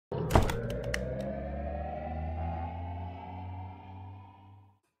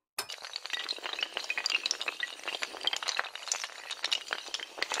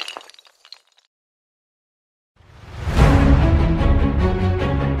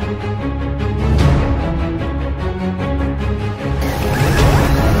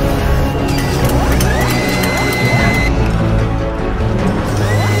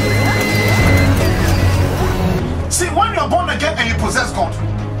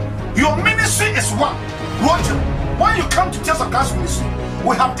one, Roger. When you come to Church of Christ Ministry,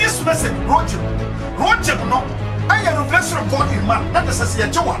 we have this message, Roger. Roger, no. I am a revelation of God in man. That is a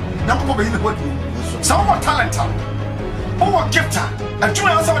Joa. Number in the body. Some more talent, over gifter, and two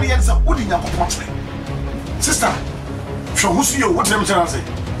answer the answer. What in your portrait, sister? From who's you? What them tell say?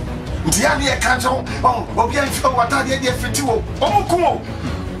 Diani can't oh, we are for what I did for two. Omokumo,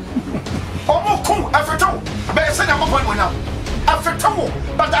 Afeto. But I said I'm up one now. Afeto,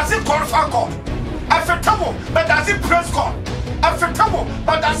 but does it glorify God? Afeto, but does it praise God? Afeto,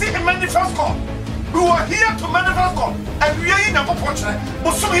 but does it manifest God? We were here to manifest God, and we are in our portrait.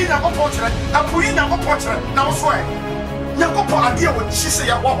 We saw in our portrait, and we in our portrait. Now, swear. Yakopo idea what she say.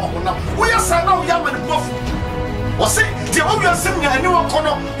 We are saying now, young and buff. Or say, the obvious thing, and you are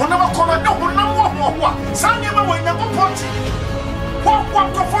corner, no, more. Sanya, when you go portrait.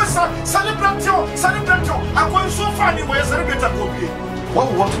 What professor, celebrate you. I'm going so far anyway, celebrate a copy.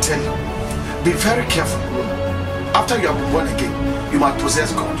 What we want to tell you, be very careful. After you have been born again, you must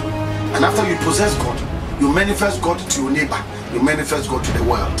possess God. And after you possess God, you manifest God to your neighbor, you manifest God to the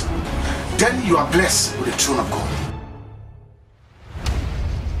world. Then you are blessed with the throne of God.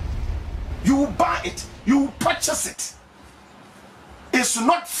 You will buy it, you will purchase it. It's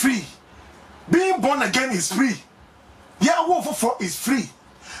not free. Being born again is free. Yahweh for is free.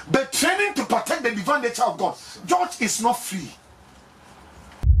 But training to protect the divine nature of God, George, is not free.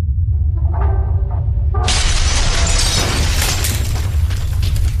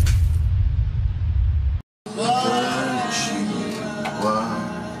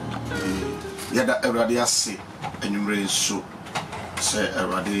 Yada everybody ase enyumre so say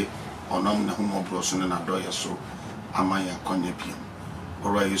everybody onam na humo broso na doye so amaya konya biem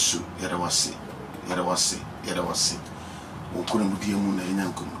ora yesu yada wase okunu mudie mu na enya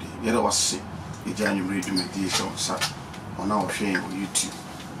nkomudi yada wase eja enyumre dumedi so sa ona wo hwe on YouTube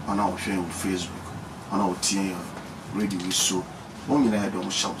ona wo hwe on Facebook ona wo tie radio so wo nyina ya do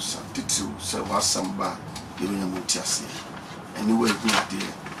mo shawsa titu say wasamba yenya mutiase anyway good day.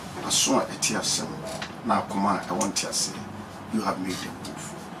 As soon as now come on, I want to say you have made them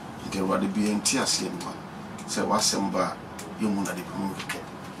move. You can rather be in tears one. Say what's some bar you want to move.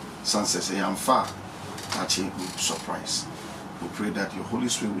 Son says I am far. Actually surprise. We pray that your Holy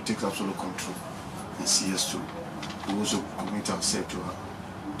Spirit will take absolute control and see us through. We also commit ourselves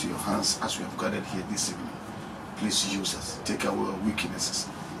to your hands as we have gathered here this evening. Please use us, take away our weaknesses,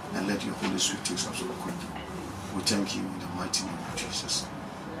 and let your Holy Spirit take absolute control. We thank you in the mighty name of Jesus.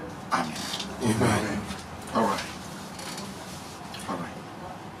 Amen. Amen. All right.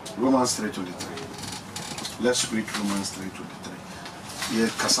 Romans 3:23. Let's read Romans 3:23. Yeah,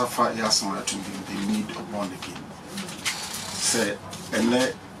 Kasafa Yasma to the need of born again. Say, and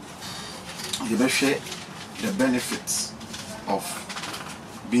let you share the benefits of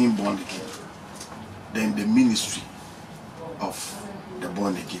being born again. Then the ministry of the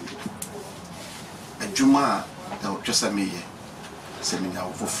born again. A Juma that just a me. Seminar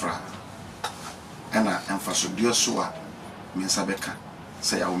of Fra and I emphasize dear Sua means Abeka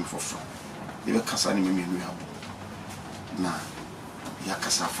say I won't for Fra. You will Cassani me na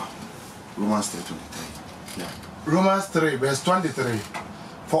Yakasafa. Romans 3:23. Yeah. Romans 3, verse 23.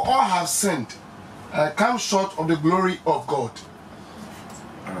 For all have sinned and come short of the glory of God.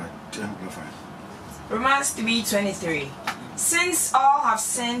 Alright, Romans 3:23. Since all have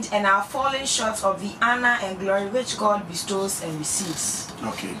sinned and are fallen short of the honor and glory which God bestows and receives.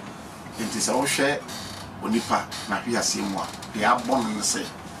 Okay. It is our share Onipa na here see moi. They are born and say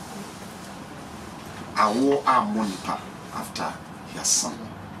Awo Monipa after his son.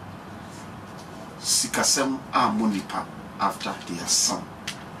 Sikasem Monipa after their son.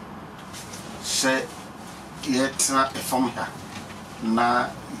 Say yet a from here. Na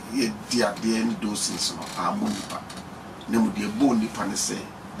ye dear doses no Monipa.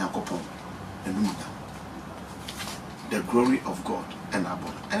 The glory of God and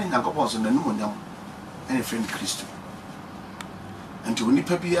above. And Yankopon and the Numunam and a friend Christo. And to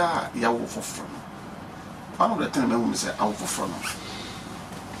Nipabia, Yawo for from. One of the time I will say, out for from.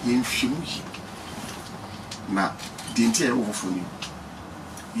 Yin Shimuhi. Now, the entire over from you.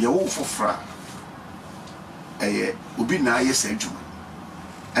 Yawo for fra. A Ubina, yes, a Juma.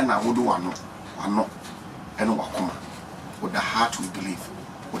 And I would do one, and Wakoma. With the heart we believe,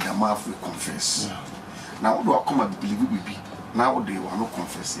 with the mouth we confess. Yeah. Now, what do I come and believe it will be? Now, they will not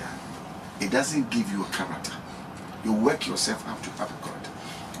confess here. It doesn't give you a character. You work yourself up to have a character.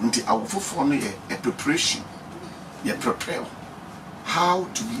 Until I will perform a preparation, you prepare how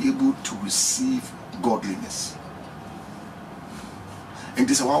to be able to receive godliness. And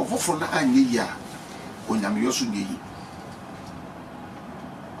this is why I will perform a year when I'm also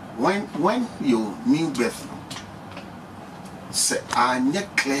when your new birth say anya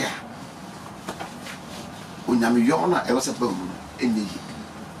clear onyame yona e was a bam enyi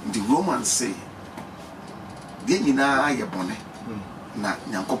the Romans say de nyina ye bone na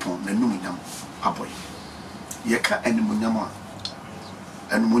nyankopon na numunyam aboy ye ka animunyam a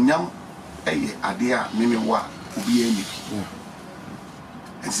animunyam eye ade a meme wa obi ani bi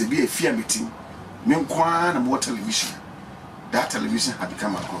and be a fear meeting me nkwa na mo television that television had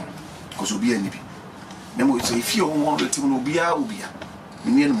become a god because obi ani bi na mo say if you want to no obia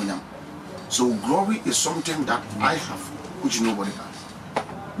me animunyam. So glory is something that I have which nobody has.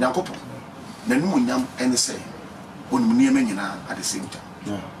 Nyankopon na numunyam any say on muniyama nyina at the same time.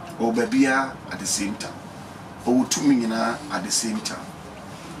 Yeah. Or babia at the same time. Or tumi nyina at the same time.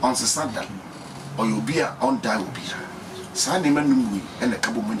 On Sunday or you be on die will be. Sa nima numui and the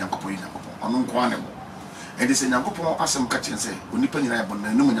kabo mu nyankopon nyankopon. Ono nkwa ne. And they say nyankopon asem ka chen say onipa nyina ya bon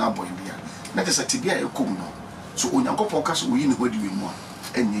na numunyam boy bia. Na te say tibia e kom no. So onyankopon ka so wo yi ne hodi we mu a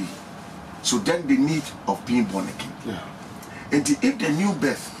enyi. So then the need of being born again. Yeah. And if the new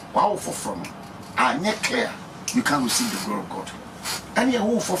birth, wow, for from, are not clear, you can't receive the glory of God. And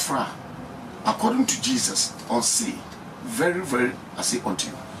you for fra, according to Jesus, on say, very, very, I say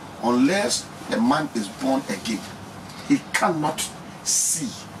unto you, unless the man is born again, he cannot see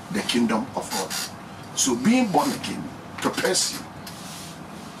the kingdom of God. So being born again prepares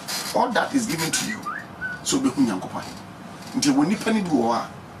you. All that is given to you. So be hunyankopa. Until when you penny do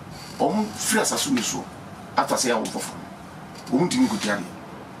free as so after say I will perform. Won't even go carry.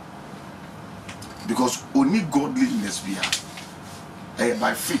 Because only godliness be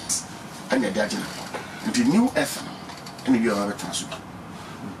by faith and the dagger. The new earth and you have a transfer.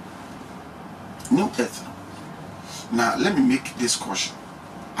 New earth. Now let me make this caution.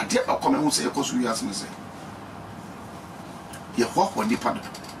 I dare not come and say because we ask me say. You walk on the paddle.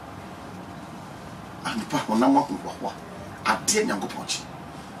 And the paddle now walk. I dare not go punch.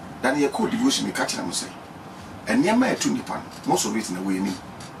 Then you call devotion me catch them say. And near my 2 nipan, most of it in the way me.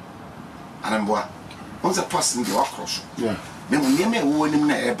 And I'm boy, once a person the cross. Yeah. Then when near me won him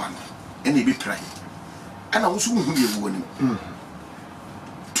na airban, and he be praying. And I also who you won him.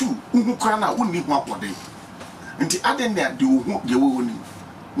 2, who crown out wouldn't need one for them. And the other there do you won him.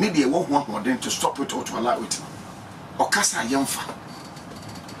 Maybe I won't want more than to stop it or to allow it. Or cast a young fa.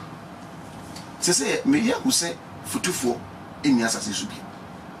 Say, me ya who say, for 2 in the assassin be.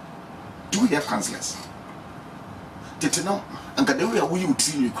 Do we have counselors? Did you know? And the way we would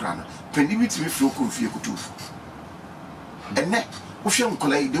see you crown, penny with me flow confused. And then, if you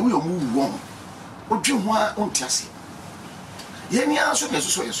collide, the way you move wrong, what do you want on Tassie? Yenny answer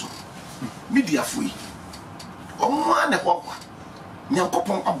so. Media free. Oh, man, a walk.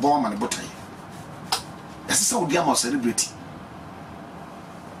 Nyankopon a bomb and a bottle. That's how the amount celebrity.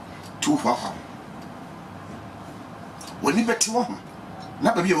 2 wow. When you bet you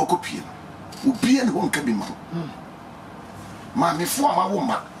na baby a copy. Ubi and one can be man. Mammy for my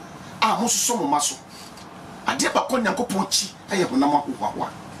woman. I must so muscle. I did not call Yankoponchi. I have no more.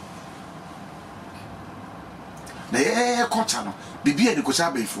 The air conchano, be beer the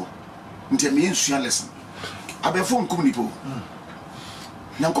Kosabe for. Until me in Sia lesson. I be phone communipo.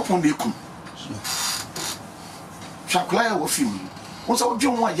 Yankopon de cum. Shaklaya was filming. Once I would do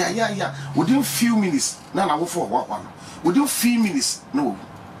one, yeah. Within few minutes, none I will for one. Within few minutes, no.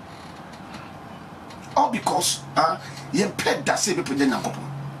 All because you played that same people.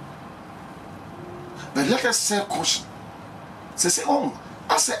 But let us say caution. Say, oh,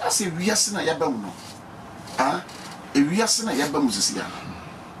 I say, we are saying a yabamu. We are saying a yabamu.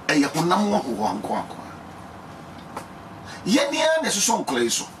 A yapunamo who one. Yenia is a song clay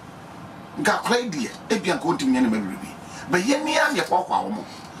so. Got clay dear, a bian continue maybe. But Yenia, your papa,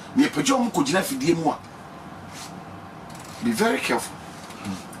 near Pajom could not feed more. Be very careful.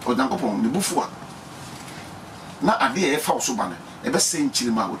 Or don't go on the buffo. Now I dare a false banner, a best saying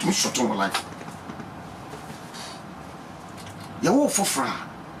Chilima with me short on life. Ya wolf for fra.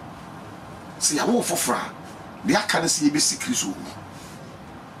 See a wolf for fra. The can see a basic Chrisu.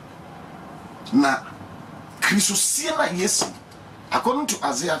 Now, Chrisu Siena, yes, according to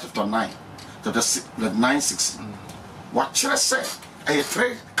Isaiah chapter 9, chapter 9:6. What shall I say? I have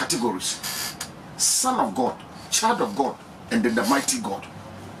 3 categories: Son of God, Child of God, and then the mighty God.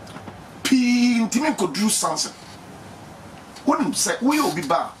 Timmy could do something. Wouldn't say we will be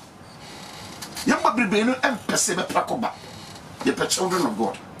bad. Young baby and Pesebe Prakoba. The children of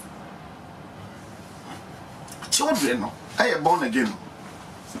God. Children, I am born again.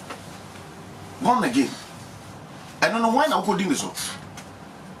 Born again. I don't know why I'm holding this up.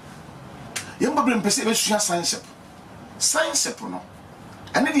 Young baby and Pesebe Science. Science, no.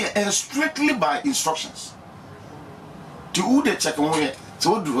 And then strictly by instructions. To who they check on here,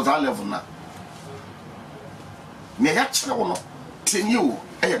 to do that level now. Neyacha wono tenye wo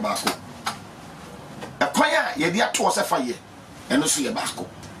eye baako. Ekwan a ye de ato se fa ye eno so ye baako.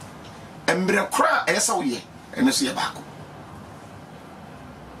 Embre kra esa wo ye eno so ye baako.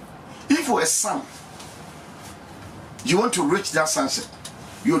 If you are a son, you want to reach that sonship,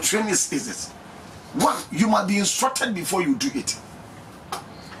 your training is this. One, you must be instructed before you do it.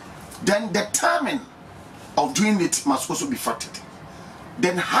 Then the timing of doing it must also be factored.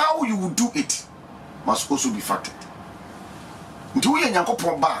 Then how you will do it must also be factored. Nti we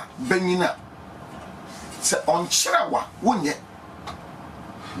Nyankopon ba banyina se onkyerɛwa wonye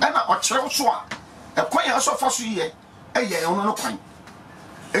ɛna ɔkyerɛw so a ɛkwan a so fa so yɛ ɛyɛ ɔno no kwan.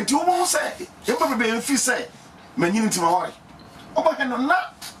 Enti wo mo sɛ eba bebe mfi sɛ manyini ntima ware oba he no na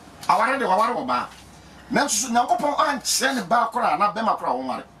aware de waware wo ba nanso Nyankopon ankyerɛ ne ba kora na bema kora wo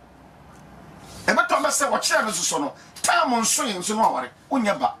mare ɛbɛtɔ mɛ sɛ wɔkyerɛ no so no time nso yɛ nso no aware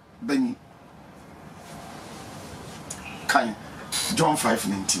wonya ba banyi kan John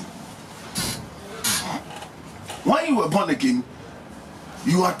 5:19. When you were born again,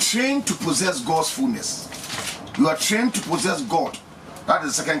 you are trained to possess God's fullness. You are trained to possess God. That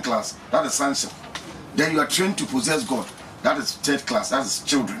is second class. That is sonship. Then you are trained to possess God. That is third class. That is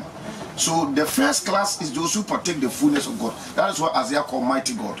children. So the first class is those who partake the fullness of God. That is what Isaiah called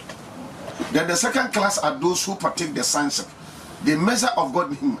mighty God. Then the second class are those who partake the sonship. The measure of God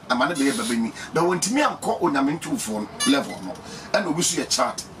in him, I'm not be able to but when to me I'm called on a phone level, no, and we see a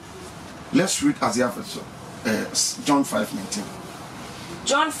chart. Let's read Isaiah John 5:19.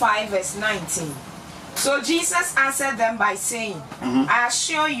 John 5:19. So Jesus answered them by saying, I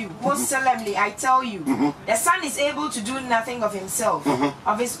assure you, most solemnly, I tell you, the Son is able to do nothing of himself,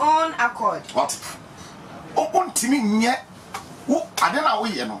 of his own accord. What? Oh, to me, nye. Oh, I don't know,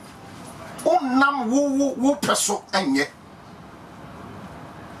 you know. Oh, nam wo peso enye.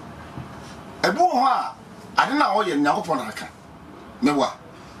 Ebu ho I don't know you Nyankopon aka. Mewa.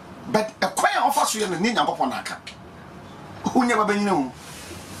 But a kwaya offer so you ne Nyankopon aka. Unya ba banyina hu.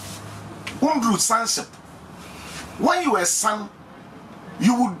 Undru sonship. When you are a son,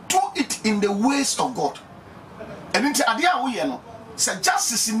 you will do it in the ways of God. And into ade a wo ye no, say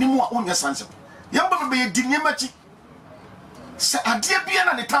justice ni mu a unya sonship. Yamba be di nyemachi. Say ade bia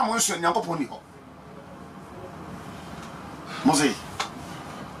na the time wo so Nyankopon ni ho. Mose.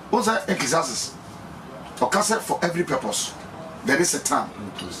 What's that exercise? For every purpose, there is a time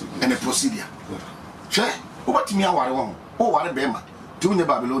and a procedure. Che, what me aware won? Oh, ware bema. Do ne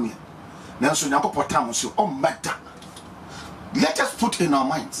Babylonia. Now so Nyankopon time so oh matter. Let us put in our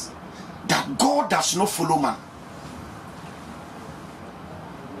minds that God does not follow man.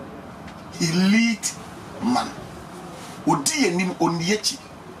 He lead man. Odi enim oniyechi.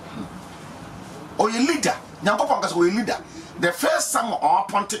 Or a leader. Nyankopon kas o leader. The first time or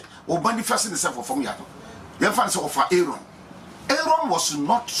appointed or bandi first in the self from Yato. You find so for Aaron. Aaron was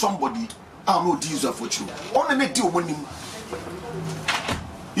not somebody I know these are for you. Only make you him.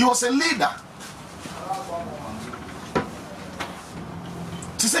 He was a leader.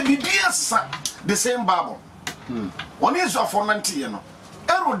 To say BBS the same Bible. One is for 90 you know.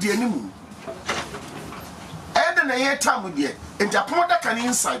 Aaron the enemy. And then a year time with you. And the promoter can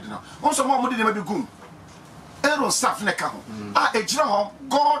inside now. Also more money than maybe good. Aaron staff neka ho.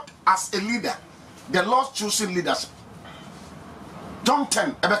 God as a leader, the Lord choosing leadership. John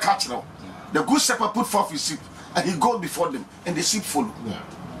 10, the good shepherd put forth his sheep, and he goes before them, and the sheep follow. Yeah.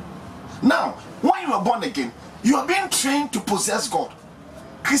 Now, when you are born again, you are being trained to possess God.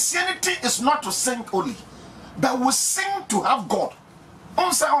 Christianity is not to sing only, but we sing to have God.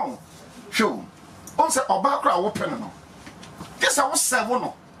 On say on, show. On say obakra open no. This I was 7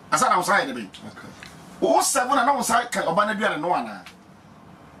 no. As I was saying the bit. Okay. Oh 7 and I was like Obana Duan no one.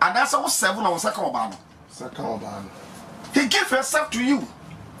 And that's all 7 on second Obama. Second Obama. He gave himself to you.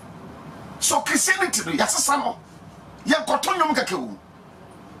 So Christianity, yes, a son. Ya kotonum kakeu.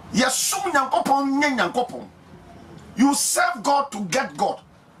 Ya sum Nyankopon Nyankopon. You serve God to get God.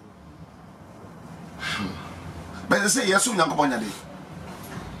 But they say yes, Nyankopon yade.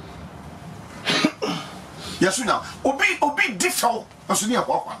 Yes, now. Obi different. Asuni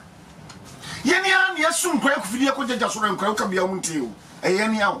akwa. Yenia ne yasum kwa kufidie ko jaja so nkwa ka bia munti o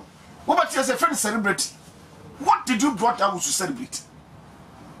eyenia o wo ba tie say friend celebrate. What did you brought out to celebrate?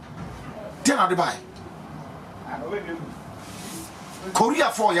 Tell her the buy. Korea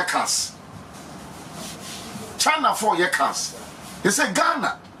 4 year cars. China 4 year cars. They say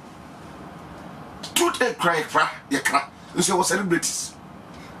Ghana 2 day cry ye cry. You say what celebrities?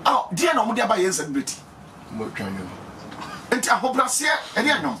 Oh, dear no mudia buy celebrity. enti ahobrase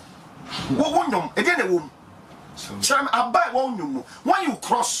ene anyom wo nyom ede na wo chem abai wo nyom when you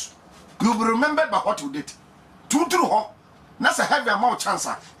cross you will be remembered by what you did tuduru ho na say heavy amount chance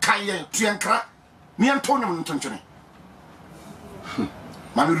kan ye tuenkra me ento nyom ntontwene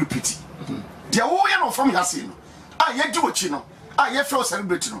mami repeat dia wo ye no from here say no a ye gi wachi no a ye feel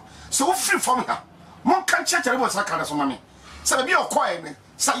celebrate no so wo free from here mon kan chechere bo sakara so mami say be okoye me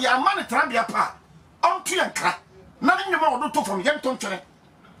say ya man trabia pa on tuenkra na ni nyoma wo to from ye ntontwene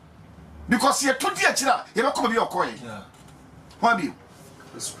because ye to dia chira ye be ko be okoye yeah why be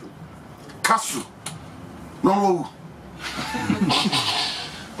kasu no no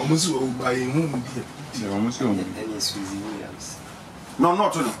almost all by whom Yeah, almost going. And it's Susie Williams. no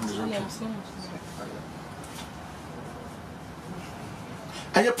not no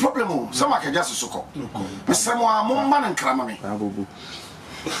and your problem some can just so call me someone mo man nkrama me Abubu.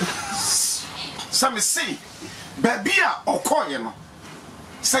 some say baby a okoye no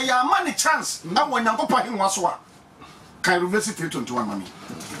say ya man chance na wonyankopɔ henwa so a kan reverse 321 mami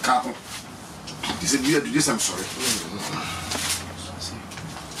ka ho this is weird this I'm sorry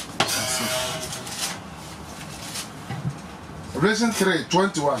Revelation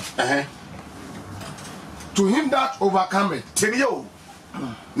 3:21. To him that overcometh, tell you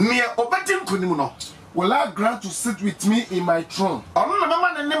me obedi nkonim no will I grant to sit with me in my throne, ono na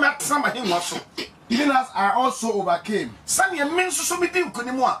mama ne me atena ma henwa so even as I also overcame, sane ye men so me di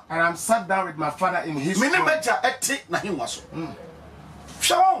nkonim a and am sat down with my Father in his me ne throne. beja ete na henwa so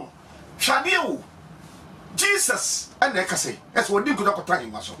hwawon hwade o Jesus and e ka say es wo di nkodo kota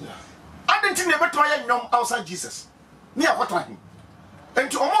henwa so adenti ne beto ya nyom outside Jesus ni akota hen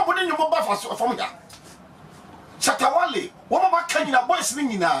enti omo bo ne nyom ba fa so from ya chatawale wo ma ka nyina boys ni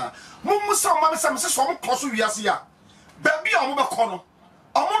nyina mummu sa ma be sa me so mo kroso wiase ya ba bia omo be kɔ no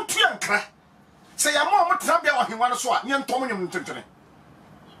omo ntu ya nkra se ya mo omo tra bia ohenwa no so a nye ntom nyom ntontene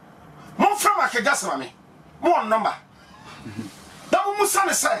mo fra ma ke gasama me mo on number da mummu sa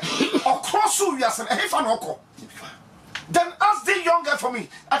ne say okroso wiase e fa no okɔ then ask the young girl for me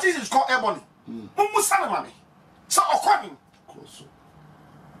at least it's called Ebony mummu sa ne ma me so okɔ hin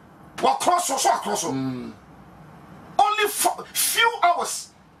wa cross so across only for few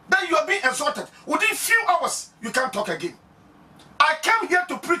hours then you are being exalted. Within few hours you can't talk again. I came here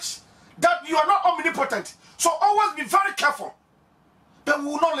to preach that you are not omnipotent, so always be very careful. But we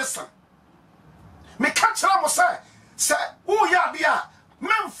will not listen. Me catch them say who ya dia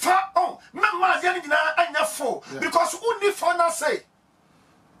men fa on men ma dia ni na anya fo because who need for na say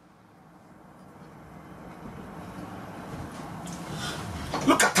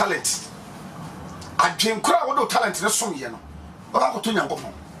look at talent. I dream crowd what talent na som ye no. Baba ko to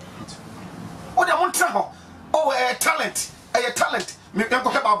nyankopon. O de mon tra ho. Oh talent. Talent. Me ko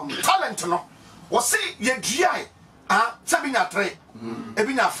ke babu. Talent no. Wo say ye dua ah sabi nya 3.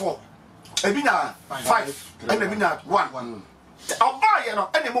 Ebi nya 4. Ebi nya 5. And ebi nya 1. Oba ye no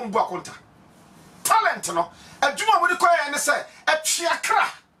ene mo mbu akonta. Talent no. Adwuma wo de koye ne say atweakra.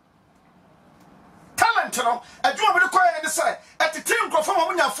 Talent no. Adwuma wo de koye ne say etete nkrofo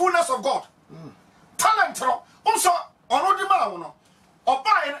mo nya fullness of God. Talent no unso ono di ma wo no oba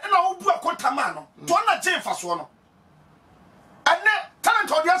ye na wo bu akonta ma no to na jefa so no ene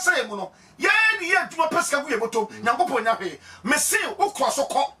talent odi asay mu no ye ni ye adwuma pesika gu ye boto nyankopon nya hwe me se wo kro so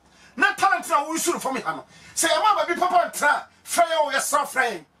ko na talent na wo usuru for me ha no se ye ma ba bi papa ntra fra ye wo ye sra fra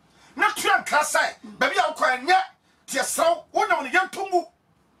ye na tuan ka sai ba bi a wo ko anya tie sra wo na wo ye ntomu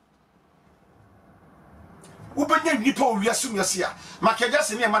wo benya nipa o wiase mu yase a makeja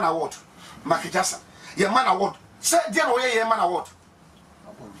se ne ma na award makeja ye man award say dia no ye man award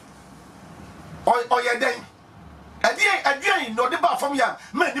o ye den adien no de ba fam ya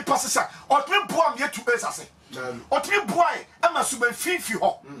man ni pasesa o tumi boam ye tu esase o tumi boai e ma su ba fifi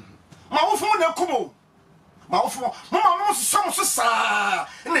ho ma wo fun na kumo ma wo fun mo ma mo so saa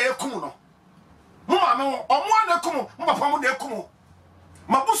na ye kumo no mo ma me o mo na kumo mo papa mo na kumo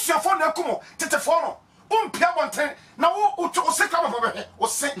ma busuafo na kumo tetefo no umpia bonten na wo ucho sekra baba be o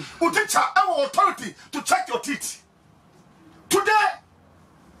se utecha our authority to check your teeth today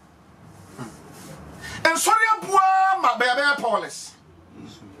and sorry abua ma be powerless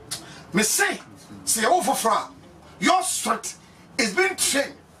me say over your strength is being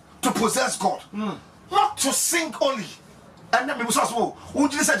trained to possess God not to sing only and then me so who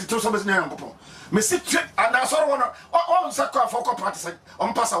just said to some business na me say train and I saw one on sakwa for practice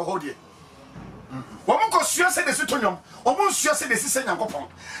on pass our hold here. There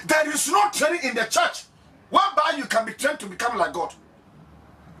is no training in the church whereby you can be trained to become like God.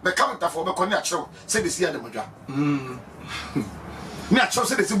 Become it for the natural. Say this year the Maja. Natural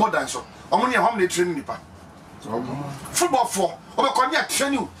say this more than so. Only how many training nipa. Football for obekonia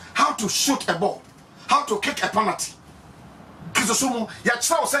train you how to shoot a ball, how to kick a penalty. Kizosumu ya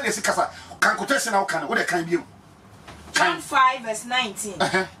chira say dey sikasa kan quotation na kan wo dey kan biem. John 5 verse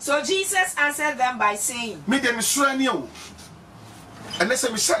 19. So Jesus answered them by saying, Me dem sura ni o. And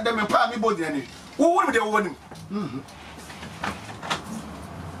say me said them pa me body ani. Wo woni me dey woni.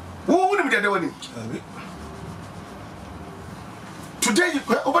 Wo woni me dey woni. Today you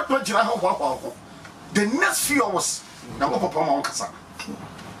over to jira ho. The next few hours na go papa ma onkasa.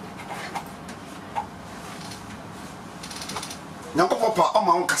 Na go papa o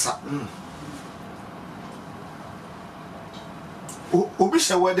ma onkasa. Obi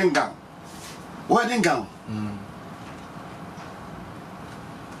she wedding gown. Wedding gown.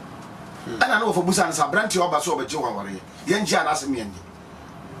 Ana no for busa na sabranti oba so obeje wanware. Ye nji ana asem ye nji.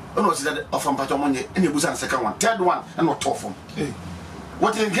 Ono si that of pato monye ene busa na second one. Third one and not top form.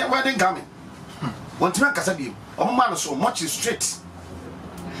 What in get wedding gown? Want to kasa bi. Omo man so much is straight.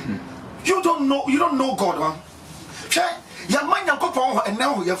 You don't know God, man. Hwe ya man yankopon ho ena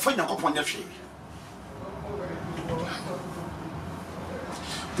ho ya fa yankopon ya hwe.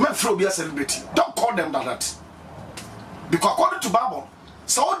 Men throw be a celebrity. Don't call them that. Because according to Bible,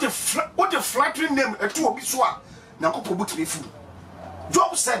 so what the flattering name to obi so a yankopon butimi fu.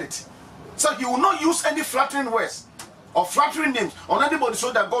 Job said it. So he will not use any flattering words or flattering names on anybody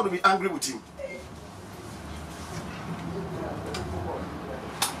so that God will be angry with him.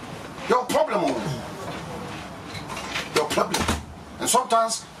 Your problem. Your problem. And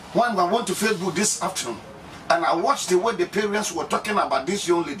sometimes when I went to Facebook this afternoon and I watched the way the parents were talking about this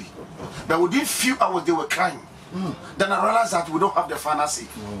young lady, but within few hours they were crying. Then I realized that we don't have the final say.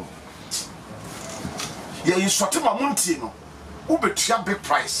 Yeah, you sort of a no. Who betray a big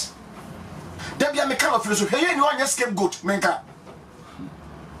price? There be a kind of philosophy. Hey, you want your scapegoat, menka.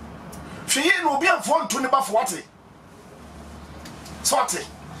 She no be a phone to never for what? Swati.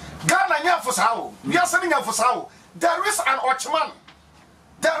 Ghana nya for sao. We are sending for sao. There is an watchman.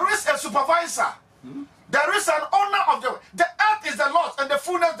 There is a supervisor. There is an owner of the earth is the Lord's and the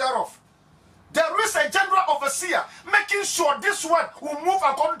fullness thereof. There is a general overseer making sure this one will move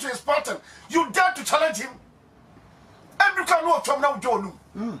according to his pattern. You dare to challenge him? Every can know from now John.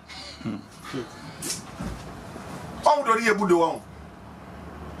 Oh, do you do one?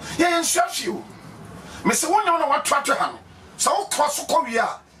 Yeah, instruct you. Mr. One, you know what try to handle. So, cross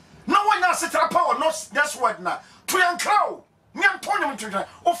Korea. No one has a power, not that's what now. To young crow, Nian Pony to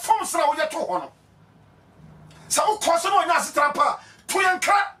or from Slow yet to honor. So, cross no one has a trapper, to young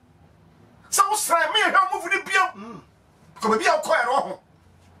crap. So, say me, how move the beer. Come be out quite wrong.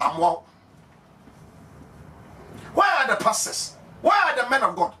 I'm well. Where are the pastors? Where are the men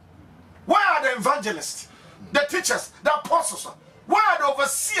of God? Where are the evangelists, the teachers, the apostles? Where are the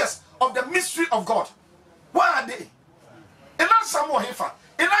overseers of the mystery of God? Where are they? Elijah Samuel Hefa.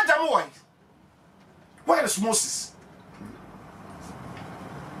 Elijah Moy. Where is Moses?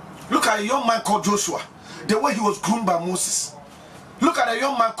 Look at a young man called Joshua, the way he was groomed by Moses. Look at a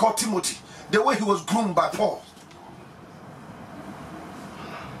young man called Timothy, the way he was groomed by Paul.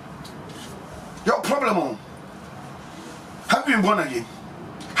 Your problem, have you been born again?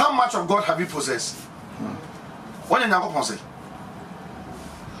 How much of God have you possessed? What did you say?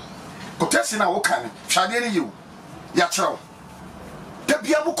 Kotesi na wokan, shade ni you. Ya chao.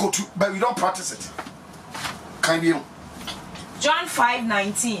 But we don't practice it. Can you? John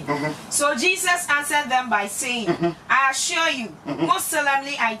 5:19. So Jesus answered them by saying, I assure you, most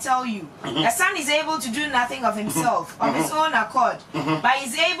solemnly I tell you, the Son is able to do nothing of himself, of his own accord, but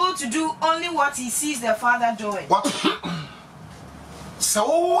is able to do only what he sees the Father doing. What?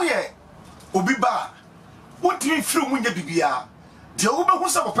 So, yeah, Obiba, what do you feel when you be? The Oba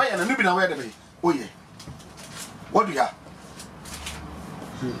who's a pay and a living away the way. Oh, yeah. What do you have?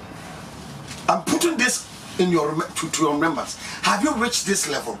 I'm putting this in your to your members. Have you reached this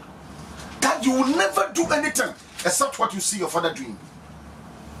level that you will never do anything except what you see your father doing?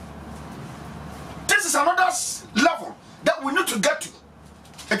 This is another level that we need to get to.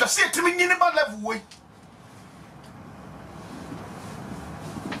 And to see a minimal level way.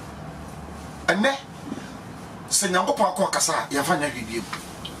 And then, say Nyangopa Kasa, Yavanya Bibi.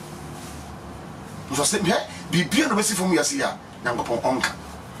 So say, Bibi and the best from Yasia, Nyangopa Onka.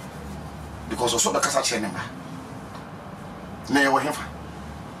 Because also the Casa Chenema. Nay, what him?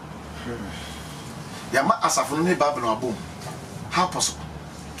 Yama Asafuni Babylon boom. How possible?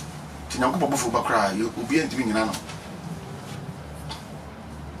 Tinangopa Bufu Bakra, you will be entering in Nano.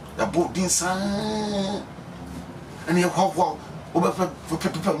 The boat didn't sign. And you have over for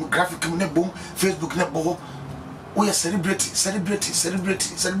people graphic boom, Facebook net boom. We are celebrity.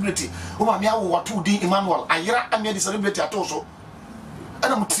 Oh, my, what to do, Emmanuel? I hear I made the celebrity at also.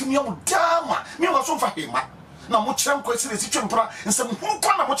 And I'm telling you, damn, me was so for him. Now, much time question is and some who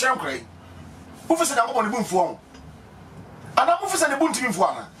can't much time cray. Who said I'm on the boom for? And I'm moving the boom to me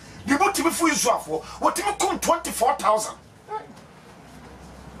for. The boom to me for you for what you come 24,000.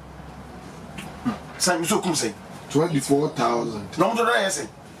 Sam, so come say 24,000. No, do I say?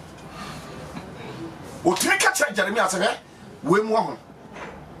 What you catch Jeremy as a way more.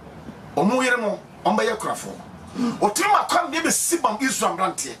 Or more, on by your craft. What you might come near the Sibam Israel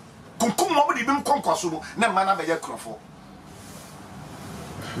Grantier. Kunkum nobody been conquerable, no man by your craft.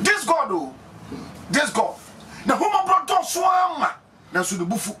 This God, oh, this God. Now, whom I brought down swam. Now, so the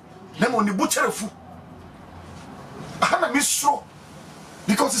buffo, them on the butcher of food. I had a mistro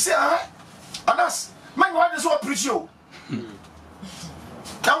because you say, ah, and that's my wife is what preach you.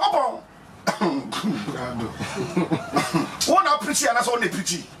 Come on. One are preaching and that's only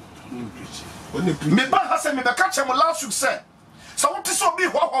preaching. Me ban has me be catch him last week say. So what is so be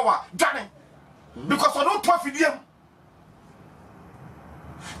what Danny? Because I don't talk with them.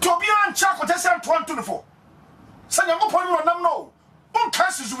 To be on check what I say 24. Say you go pon you nam no. On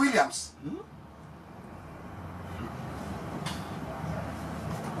Cassius Williams.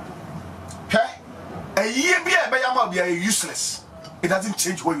 Okay? A year be a useless. It doesn't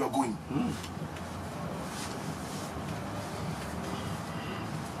change where you are going.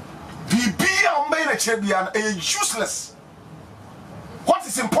 Be useless. What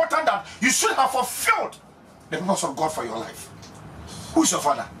is important that you should have fulfilled the purpose of God for your life. Who is your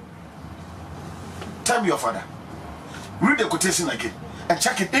father? Tell me your father. Read the quotation again and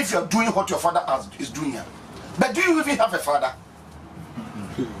check it if you are doing what your father is doing here. But do you even have a father?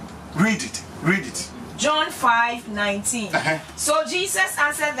 Read it. Read it. John 5:19. So Jesus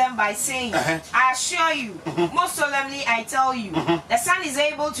answered them by saying, I assure you, most solemnly I tell you, the Son is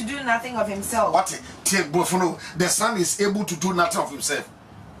able to do nothing of himself. What? The Son is able to do nothing of himself.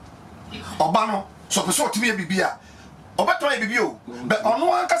 Obano, so person to me a bibia. Obato a bibio. But on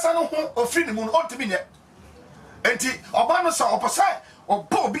one casano or free the moon on to me. Enti Obano sa opposite or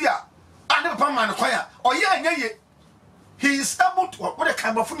Bobia. I never found my choir. Or yeah, he is able to what a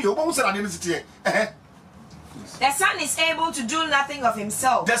kind of funny almost an identity. The Son is able to do nothing of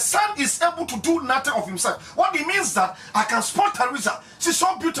himself. The Son is able to do nothing of himself. What it means that I can spot Teresa. She's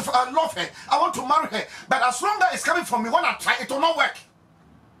so beautiful. I love her. I want to marry her. But as long as it's coming from me, when I try, it will not work.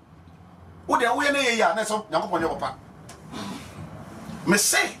 What the way ya? That's all. Young upon your papa. Me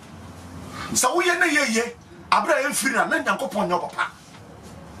say. So we are ye. Abraham free and then young upon your papa.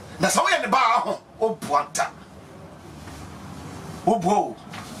 That's how we are the bar. Oh, Puanta. Oh, bo.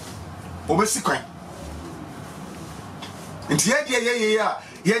 Oh, Messicoin. And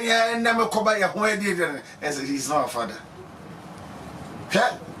yeah, never come by a did as he's not a father.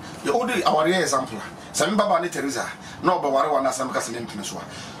 Okay, you order our example. Some Baba Teresa, no, but one as some cousin in Peninsula.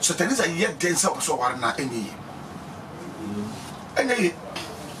 So Teresa yet dense up so are not any.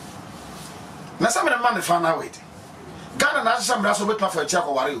 Now, some of the man found out it. Ghana has some razzle with my for a check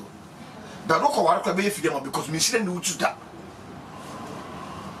or worry. The local worker be for them because Michigan knew to that.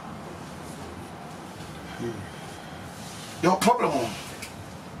 Your problem.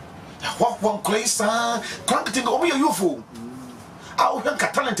 What one place, can't think of you fool. I will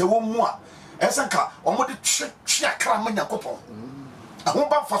have talent a woman more. As a car, or what the check cram in your couple. I won't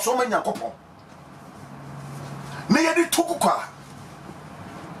buy for so many couple. May I do Tukuka?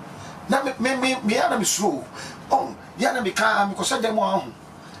 Now, me, I'm slow. Oh, Yana car because I don't want.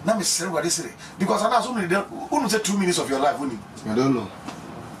 Now, Miss Sarah, what is it? Because I'm only 2 minutes of your life, wouldn't you? I don't know.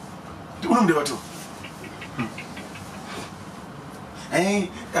 You know,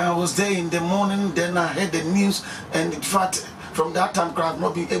 Hey, I was there in the morning, then I heard the news, and in fact, from that time, I've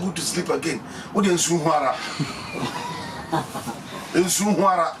not been able to sleep again. What is Sunwara? In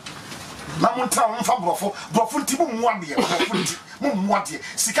Sunwara. Namunta, Brofunti, Mumwadi,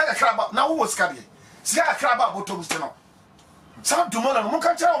 Sikaya Crab, now who was Scadi? Sikaya Crab, bottom steno. Some tomorrow,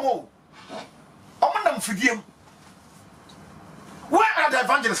 Mukacha. I'm for him. Where are the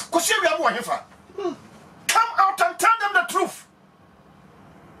evangelists? Because you are more heifer. Come out and tell them the truth.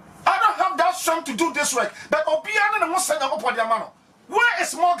 I don't have that strength to do this work. But Obiana and Musa upon their man. Where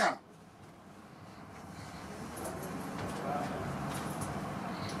is Morgan?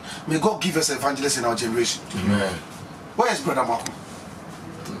 May God give us evangelists in our generation. Amen. Where is Brother Malcolm?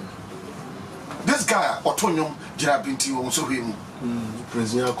 This guy, Otonium Jirabinti, also him.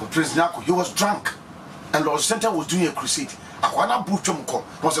 Prince Nyako, he was drunk. And Lord Center was doing a crusade. Akwana Buchomko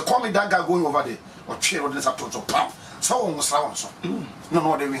was a coming that guy going over there. Or chair on this up to Pam. So was so.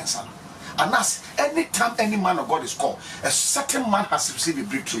 No, they win, son. And as any time any man of God is called, a certain man has received a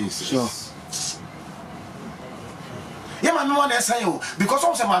breakthrough. Sure. Yeah, my one is saying because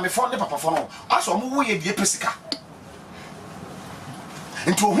also my phone, papa phone. As I'm away the pesika.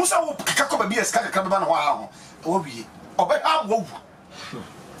 Into who say Kaka be a scatter cabana wow. Oh, we obey am wo.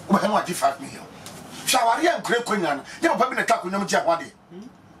 Obey what 5 million. Shawari and great queen. You have been attacked with no jawadi.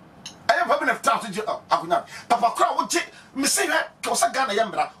 I have been attacked to Akuna. Papa Crow would take me say that Kosagana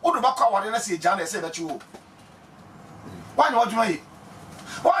Yambra, or the Baka, and I see Jan say that you. Why not you?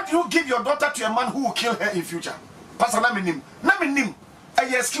 Why do you give your daughter to a man who will kill her in future? Pastor Naminim,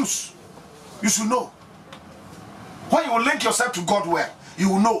 a excuse. You should know. When you link yourself to God well, you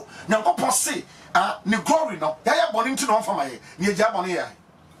will know. Now, go per se, ni glory now. Yaya born into no for my near Jabonia.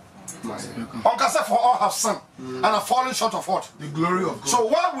 Uncle said, for all have sinned and are falling short of what? The glory of God. So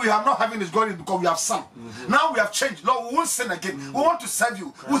why we are not having His glory because we have sinned. Now we have changed. Lord, we won't sin again. We want to serve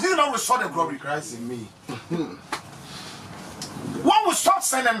you. Will He not restore the glory? Christ in me. When we stop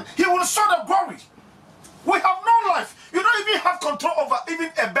sinning, He will restore the glory. We have no life. You don't even have control over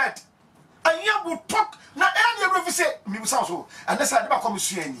even a bed. And here we talk. Now, any say, me so, and that's how I come to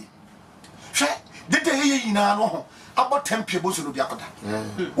see any. Did they hear you now? About 10 people to be a coda.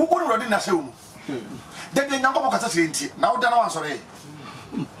 Who wouldn't run in a room? Then they never got a now done answer.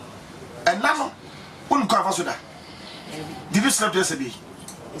 And now, wouldn't cover soda. Did you sleep yesterday?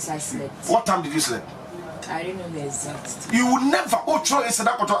 Yes, I slept. What time did you sleep? I don't know the exact. You will never, try a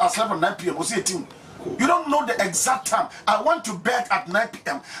setup I slept at 9 p.m. or 18. You don't know the exact time. I went to bed at 9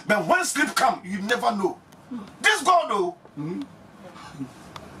 p.m. But when sleep comes, you never know. This God, though.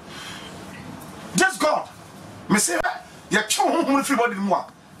 This God. Me say, you chew who everybody more.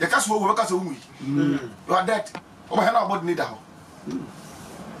 You can't swallow workers who you are dead. Over here, about need how. Any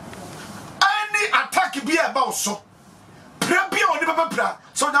attack be about so. Pray be on the paper.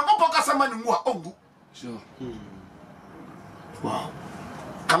 So now go back as a man who are Sure. Wow.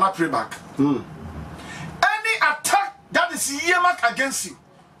 Can I pray back? Any attack that is earmarked against you,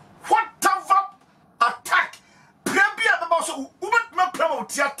 whatever attack, pray be about so.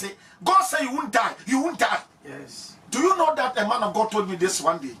 God say you won't die. You won't die. Yes. Do you know that a man of God told me this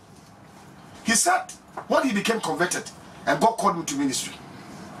one day? He said when he became converted and God called him to ministry.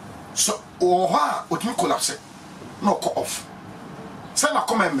 So, what you collapse? No, call off. Say na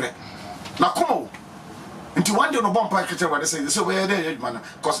come emre. Na come. Until one day no bomb pack catcher they say where there man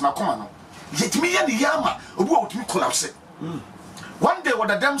cause na come no. Yet me and the yama obu what you collapse. One day what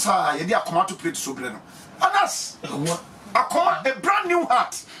the dams are ye dey come to plate so breno. Anas. Akoma a brand new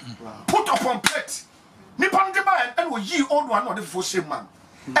heart. Put upon plate. Nipan de ba and we ye old one or the for same man.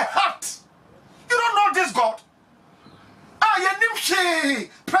 A heart. You don't know this God. Ye nim she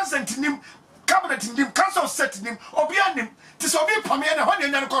present in him, cabinet in him, council set in him, obi him. Tis obi pame na hwan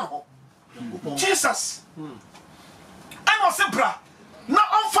yan ko ho. Jesus. I was simpra. Na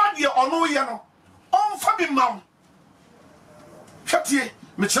onfa de ono ye no. Onfa bi maw. Hwatie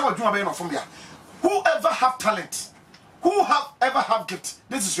me chewa dwuma be no from bia. Whoever have talent, ever have gift,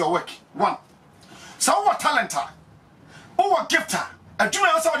 this is your work. One. So what talent are? What gift are? And you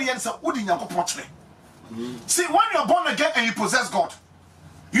answer the answer, what in your portrait? See, when you're born again and you possess God,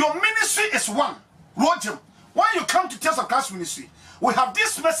 your ministry is one. Roger. When you come to Tears of Christ ministry, we have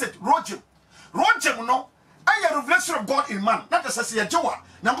this message, Roger. Roger, no, I am a revelation of God in man. Not as I say, Joa.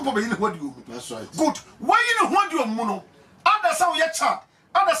 That's right. Good. Why you know what you are mono? Others how your child,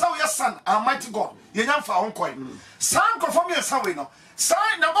 others how your son, Almighty God. You young for own coin. Son conform me as we know.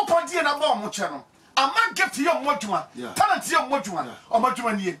 Sign number point and a bomb channel. A man get to your motuma, talent to your motuma, or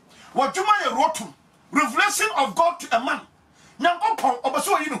motuma. What you might wrote to revelation of God to a man. Nyangopon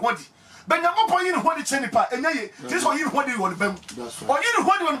obaso yin hodi. But Nyangopon yin hodi chenipa enye this or yin hodi won bam. Or yin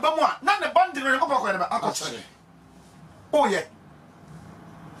hodi won bam a na the band Nyangopon ko na akotire. Oh yeah.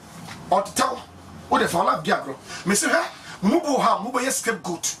 Or to tell what the fala biagro. Me say ha mubo ha mubo yes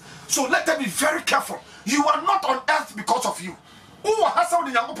scapegoat. So let them be very careful. You are not on earth because of you. Who has how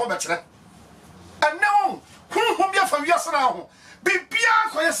the Nyangopon betre. And now who be for years now. Bibia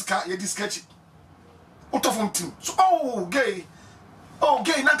ko yeska ye disketch. Utofum team. So oh gay. Oh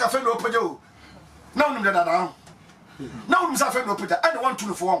gay na ka fe no pojo. Na unim da da. Na unim sa fe no pojo. And one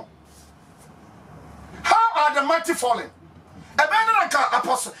to for. How are the mighty falling? E be na ka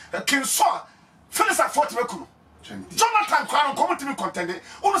apostle King Saul finish at 40 mekunu. Jonathan Kwan come to me contend.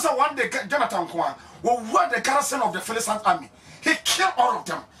 Uno say one day Jonathan Kwan were the garrison of the Philistine army. He killed all of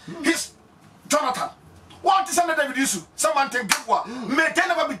them. He's Jonathan. What is another David issue? Someone can give what? May they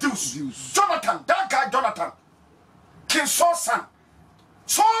never be Deuce. Jonathan, that guy Jonathan, King Saul's son,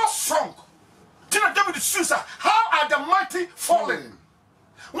 so strong. Tina David Susa, how are the mighty fallen?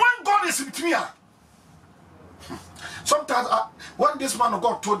 when God is with me, sometimes when this man of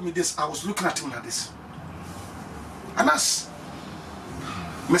God told me this, I was looking at him like this. And as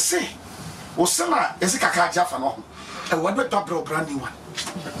me say, Osama Ezekaka Jaffa no, and what better brand new one.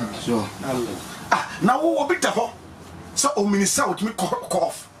 So, now what bit the ho? So o minister with me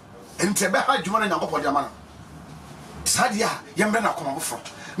cough. And tebe ha djuma na Nyankopon dia ma no. Sadia yembe na koma bofo.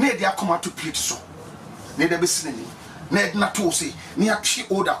 Na e dia koma to plate so. Na e da be sinani. Na e na to say, na ya twi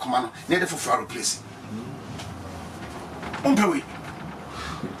order koma no, na e da foforo replace. Umpewe.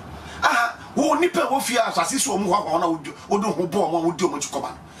 Wo nipa wo fia asase so mu ho na wodo ho bo mo wodi o mo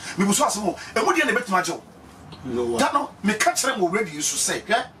chikoba. Me bu so asemo, e mo dia na betima je wo. That no, me catch them already used to say,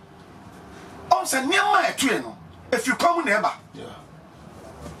 yeah? On say near my train, if you come neighbor, yeah.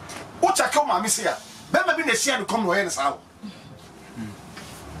 What I come, my say, then maybe they see and come to any house. Oh,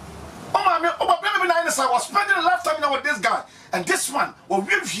 my, maybe I was spending a lifetime with this guy, and this one will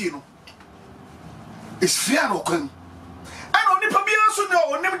with you. It's fear no can. I don't need to be also know,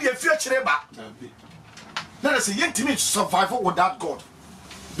 or never the future back. Let us say, intimate survival with that God,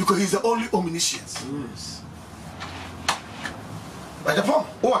 because he's the only omniscience. Yes. By the form,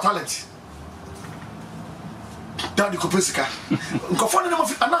 what talent? Daddy Kopesika. Nkofo ne mo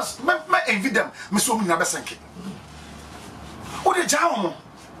fi anas me envy them me so mu na besenke. O de jawo mo.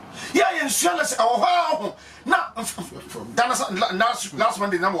 Ya ye nsualese e wo ha na last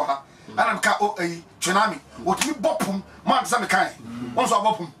Monday na mo ha. Ana ka o tsunami. O timi bopum man za me kan. Won so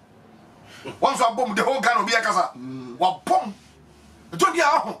bopum. Won so bopum the whole Ghana obi akasa. Wa bom. Do dia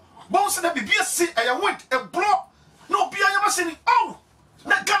ho. Bon se na bibia si e wind e blow. No, be I ever seen. Oh,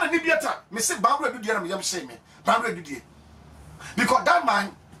 that Ghana ni biata. Me say Bangladesh do dia na me yam say me. Bangladesh do dia. Because that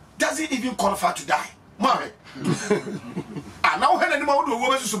man doesn't even qualify to die. Marry. Now when anyone do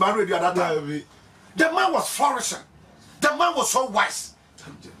go to Bangladesh at that time. The man was flourishing. The man was so wise.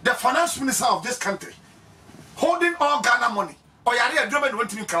 The finance minister of this country, holding all Ghana money. Or yari a drummer went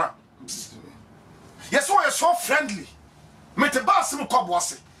to me kara. Yes, so you're so friendly. Me te boss me ko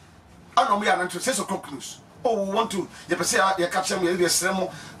boss. I know me are into 6 o'clock news. Oh, we want to you say you capture me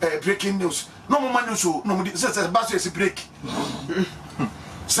breaking news. No more news so no say bass is break.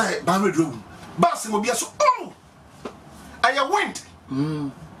 Say Barry room. Bass will be so oh. I wind.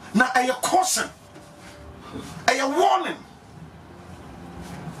 Now I caution. I warning.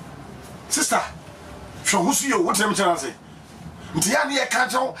 Sister, from who's you? What am I say? Ndiani e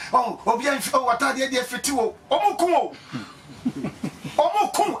kancha oh obi an what are dey fiti wo. Omukun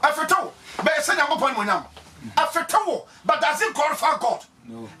afeto. Be say Nyankopon monyam. Afetawo, but does it glorify God?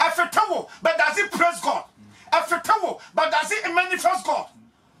 No. Afetawo, but does it praise God? Afetawo, but does it manifest God?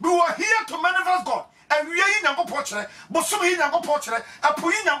 We were here to manifest God. And we are in Yango Portrait, but some in Yango Portrait, a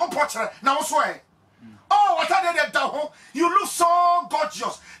Puy Yango Portrait, now swear. Oh, what are they down? You look so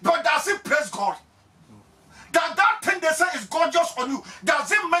gorgeous, but does it praise God? That thing they say is gorgeous on you,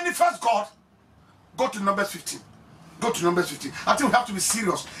 does it manifest God? Go to number 15. Go to number 15. I think we have to be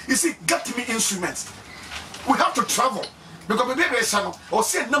serious. You see, get me instruments. We have to travel because maybe we say or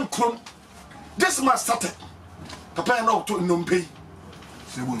say nam krom. This man started. Papa I know to Nompe.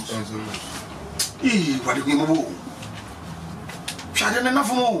 What do we move? Shade na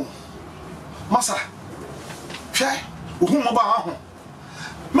nafo Masa. Hwe, ohu mo ba ho.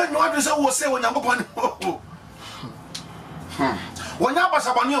 Man no adwe say wo say Onyankopon. Wonya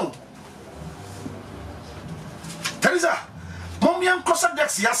basabane o. Teresa, mom yan cross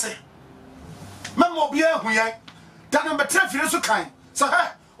dex yase. Memo be a huyan. Then be traffic so kind. So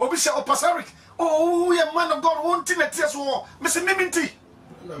ha, obi se opasaric. Oh, we a man of God won't in a tears war. Mr. Miminti.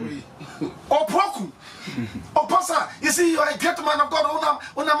 Or Proku. Oh, Pasa, you see, you are a great man of God.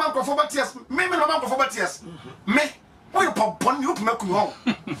 On a man for tears. Me, no man for tears. Me, we pop on you to make you home.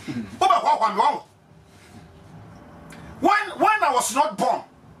 When I was not born,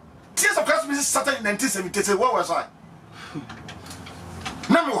 Tears of Christmas started in 1970. Where was I?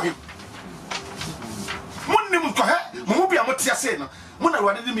 Name him. Money muko he mo bia mo tia say no mo na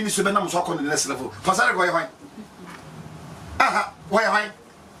wade di ministry be na mo so akọ the next level pasare go hwan aha hwan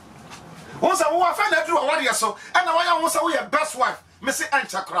won say wo afa na dru wa wade so and na won say wo your best wife me say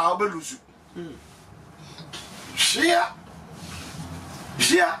ancha kra obe luzu shia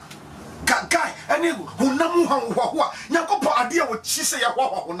guy any hunam ho a nyakopo ade a wo chi say ya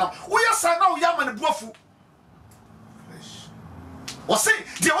ho hunam wo ya sa na wo ya ma ne buafu o say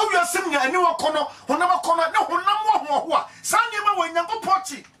de wo wi asem nya ani wo kono honam kono na honam ho a sa nyema wo nyankopɔ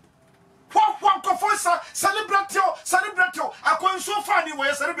chi ho nkofo sa celebrate akwanso fa ni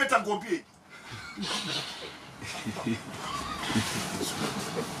wo celebrate ngopie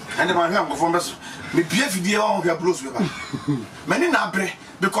And the man who from us, me PFD on your blues with many nabre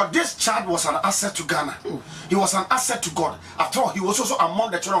because this child was an asset to Ghana. He was an asset to God. After all, he was also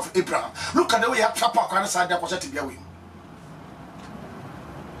among the children of Abraham. Look at the way he had trapper on the side there was to be away.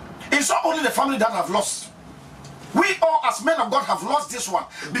 It's not only the family that have lost. We all as men of God have lost this one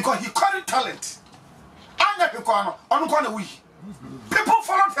because he carried talent. People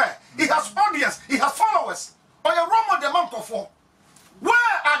followed her. He has audience. He has followers. Or your Roman the month of war.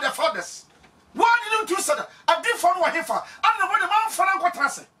 Where are the fathers? Why didn't you say that? I did follow him for. I don't know where the man for what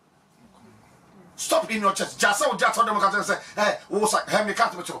transit. Stop in your church. Just so just so them can say, hey, what's like? Hey, me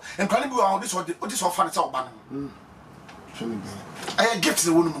can't be true. And can you go on this one? This one funny so bad. I gift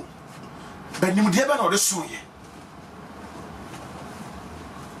the woman. But you never know the soon.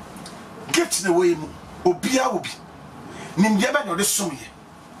 Gift the way. Obia will be. Nimdiaba no de som ye.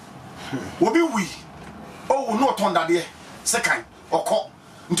 Obi wi. Oh no ton da de. Second oko.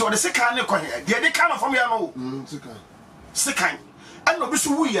 Nti o de second ne ko he. De kind of from here no. Second. And obi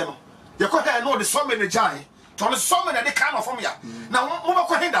so wi ye no. Ye ko he no de som ne jai. To no som ne de kind of from here. Na mo ba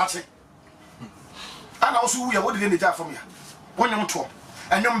ko he da che. Ana o so wi ye wo de ne jai from here. Wonyam to.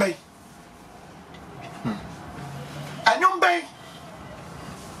 Anyom bay. Anyom bay.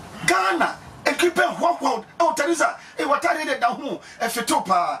 Ghana equipe hwahwa o Teresa e watare de da ho efeto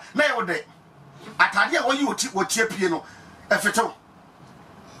pa na ye wode atade a woyi wotie pie no efeto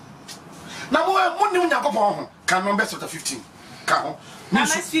na mo nim Yakobon ho kan Numbers chapter 15 ka ho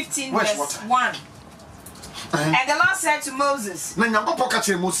Numbers 15 verse 1. And the Lord said to Moses, na Yakobon ka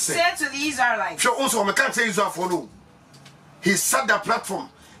che Moses say to the Israelites, so also me kan say Israel for no, he set the platform,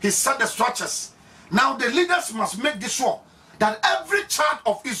 he set the structures. Now the leaders must make this sure that every child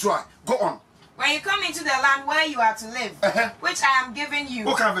of Israel go on. when you come into the land where you are to live, which I am giving you.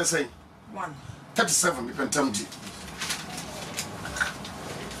 What can I say? 1. 37, you can tell me.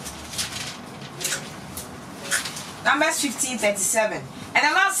 Numbers 15:37. And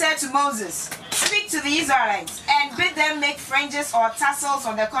the Lord said to Moses, speak to the Israelites and bid them make fringes or tassels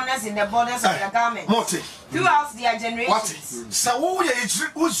on the corners in the borders of their garments throughout their generations. So who is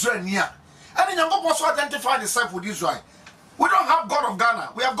Israel near? And then you also identify the self with Israel. We don't have God of Ghana.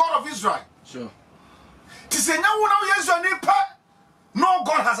 We have God of Israel. Sure. To say now Israel, no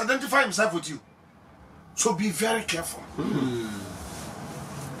God has identified himself with you. So be very careful.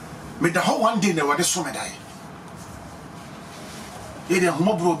 May the whole one day never so many die.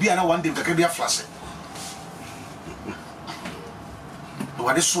 One day can be a flash.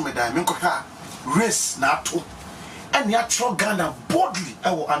 What is so many die? Race now too. And you throw Ghana boldly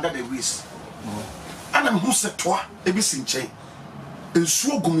under the race. And I'm who said toi, a bit in chain. And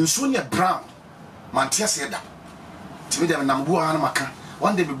so go in Sonia Brown. Mantia said that. To me, them Nambu Anamaka.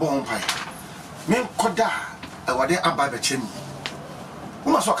 One day be born pie. Men Koda, I was there about the chain.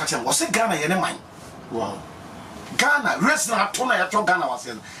 Who must walk at him? Was it Ghana in mine? Wow. Ghana, rest not Tona, I told Ghana was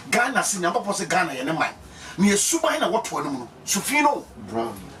in Ghana, seen number was a Ghana in mine. Near Subahina, what to know? Sufino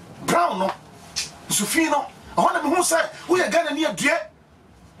Brown. Brown, no. Sufino. I want to who said, we are Ghana near dear.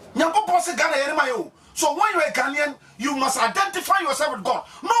 Nyampo pose Ghana yere mayo. So when you are Ghanaian, you must identify yourself with God.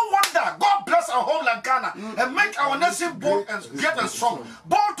 No wonder God bless our homeland Ghana and make our nation bold and great and strong,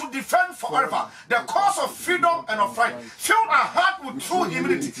 bold to defend forever the cause of freedom and of right. Fill our heart with true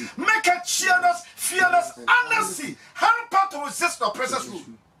humility. Make us cheerless, fearless, honesty. Help us to resist the oppressor's rule.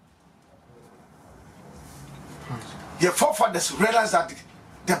 Your forefathers realize that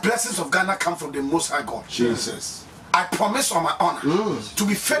the blessings of Ghana come from the Most High God. Jesus. I promise on my honor to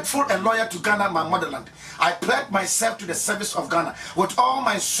be faithful and loyal to Ghana, my motherland. I pledge myself to the service of Ghana with all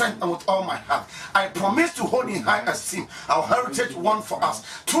my strength and with all my heart. I promise to hold in high esteem our heritage won for us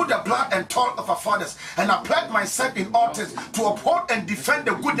through the blood and toil of our fathers. And I pledge myself in all things to uphold and defend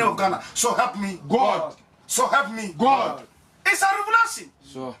the good name of Ghana. So help me, God. So help me, God. It's a revelation.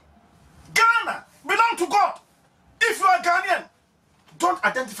 So Ghana belongs to God. If you are Ghanaian, don't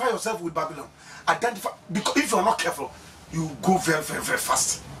identify yourself with Babylon. Identify, because if you're not careful, you go very, very, very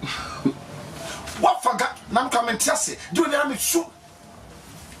fast. What forgot? Now come and say, do you know me?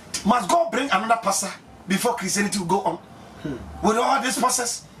 Must God bring another pastor before Christianity will go on? With all this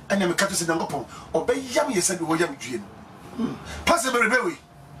process, and then we can't say, obey yam, you said, we yam dream. Pastor Berry,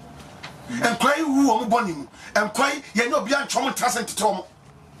 and cry who are born, and cry, you're not beyond trauma, to Tom.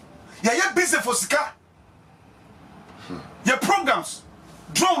 You're busy for Sika. Your programs,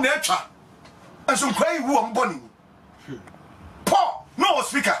 drone nature. And some cry who am born. Paul, no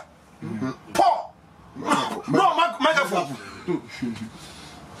speaker. Paul, no microphone.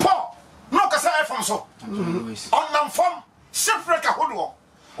 Paul, no Kasai from so. On them from shipwreck a hoodoo.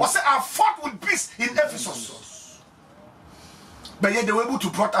 Was I fought with peace in Ephesus. but yet they were able to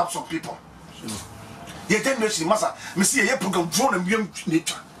brought up some people. Yet then you massa, me see a program drone and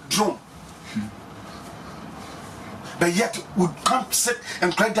nature drone. But yet would come sit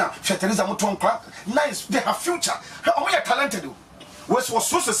and cry down. Shatteriza Muton crack. Nice, they have future. How are you talented? Was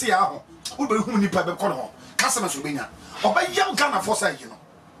so to see how who be whom you pay corner. Customers will be now. Or by young Ghana for say, you know.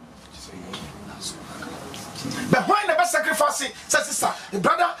 But why never sacrifice, says sister, the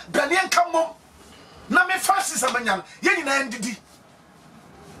brother, Branian come home. Now me Francis Amanyan, yen NDD.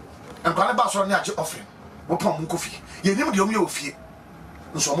 And Barnabas on your offering. Wopon Mukofi. Ye name the Omio Fee.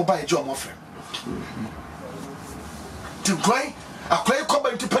 And so mobile job offering. To cry, a cry come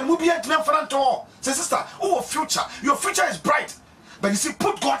into Penmubia and Nanfaranto. Say, sister, oh, future. Your future is bright. But you see,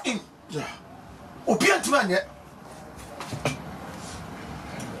 put God in. Yeah. Obiant man yet.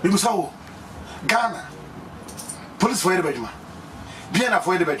 You must have Ghana. Police for everybody, man. Biana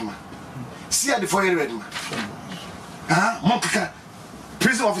for everybody, man. See the for everybody, man. Monkaka.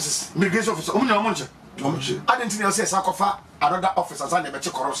 Prison officers, immigration officers. I didn't know say Sakofa, another officers, and they bet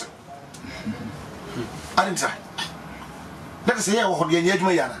you corruption. I didn't try. Let us say, oh, the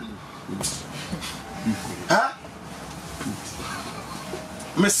Yajmayana. Huh?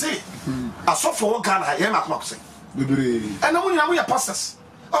 Messi, I saw for one kind of Yama Moxie. And I know your pastors.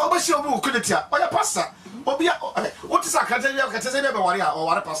 Oh, but you couldn't tell. Oh, your pastor. What is a Catalina or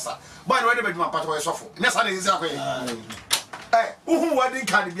what a pastor? By the way, the bedroom part of your sofa. Yes, I didn't. Eh, who wedding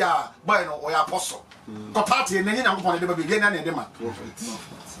can be a boy or apostle? The party and then I'm going to begin and the man.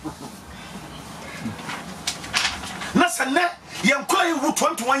 Nasane, young crying who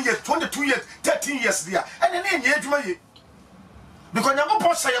 21 years, 22 years, 13 years there, and then in age may because you're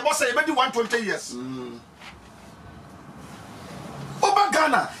not say about say maybe 120 years. Over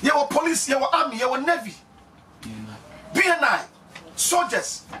Ghana, your police, your army, your navy, BNI,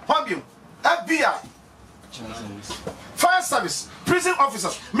 soldiers, FBI, fire service, prison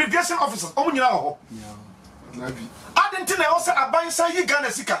officers, migration officers, I didn't know also a buying say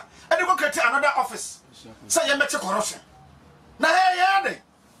Ghana Sika, and you go get another office. Say you make corruption. Now here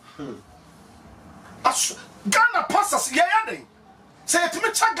Ghana pastors, yeah. Say to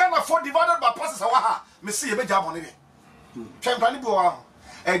me, check Ghana for divided by pastors. Me see a big job on it. Champagne go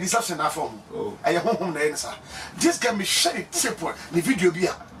a deception that form. I am home the answer. This can be shared simple. The video be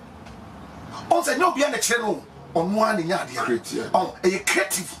also no be an channel on one in yard. Oh, a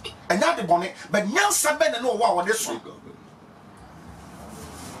creative and not the bonnet, but Nelson Ben and no wow this one.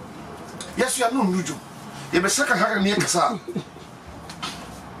 Yes, you are no new. You be second hacker near Casa.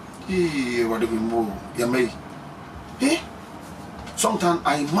 What do we move? You may. Sometimes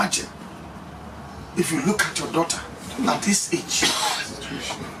I imagine if you look at your daughter at this age,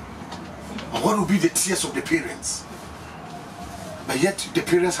 what will be the tears of the parents? But yet the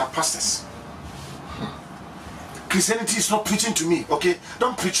parents are pastors. Christianity is not preaching to me, okay?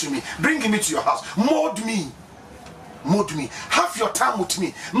 Don't preach to me. Bring me to your house. Mold me. Mold me. Have your time with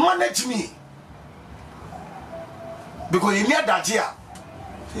me. Manage me. Because you need that here.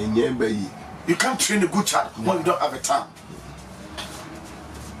 You can't train a good child when you don't have a time.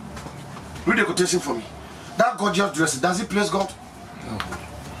 Read the quotation for me. That gorgeous dress, does it please God? No.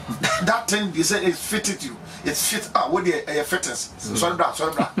 That thing they say it fitted you. It's fit. What the fitters? Sorry, bra.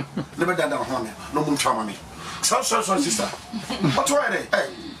 Never done that on me. No moon trauma me. Sorry, sister. What were they?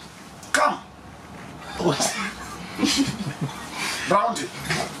 Hey, come. Brownie.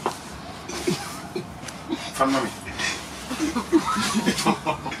 From mommy.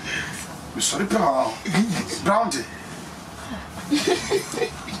 Sorry, Brownie.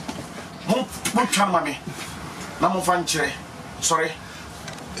 Mon trauma me. Na mon fan chere. Sorry.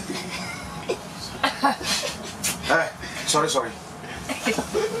 Hey, sorry.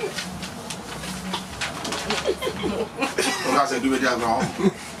 What I do with that now?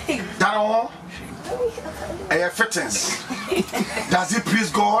 That one, a fittings. Does it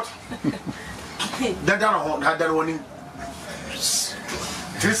please God? That one had that one in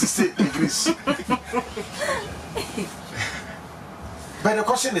 360 degrees. But the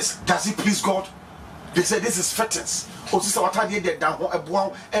question is, does it please God? They say this is fittings. Oh, sister, what I did that down a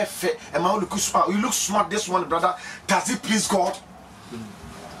bow, a fit, and my you look smart, this one, brother. Does it please God?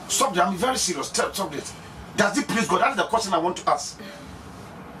 Stop there, I'm very serious. Stop it. Does it please God? That's the question I want to ask.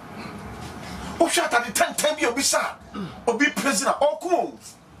 Oh, shut at the 10 be obisa, or be prisoner, or cool.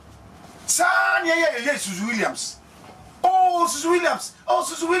 Son, yeah, Susan Williams. Oh, Susan Williams.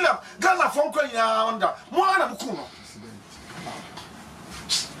 Ghana phone call under one of Kuno.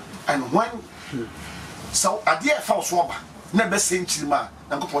 And when so a dear false swabber, never seen Chima,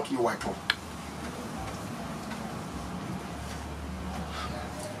 and go put me white home.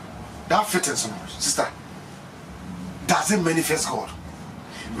 That fittings, sister. does it manifest God?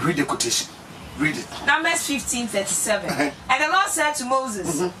 Read the quotation. Read it. Numbers 15:37. And the Lord said to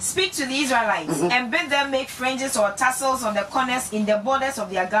Moses, speak to the Israelites and bid them make fringes or tassels on the corners in the borders of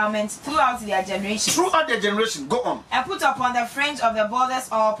their garments throughout their generations. Throughout their generation, go on. And put upon the fringe of the borders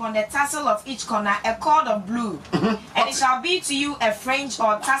or upon the tassel of each corner a cord of blue. And it shall be to you a fringe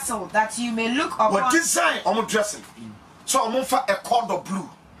or tassel that you may look upon. What design I'm dressing? So I'm for a cord of blue.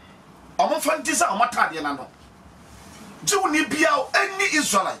 I'm for design I'm attacking. Do you need any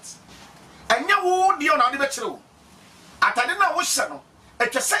Israelites? And you would be on the better. At I didn't wish so. I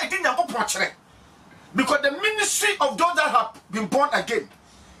just said it didn't go portray. Because the ministry of those that have been born again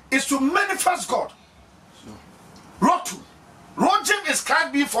is to manifest God. Rotum. Rotum is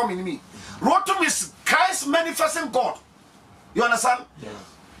Christ being formed in me. Rotum is Christ manifesting God. You understand? Yes.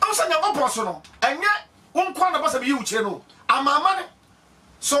 I'm saying I'm personal. And yet, one corner was a huge channel. I'm a man.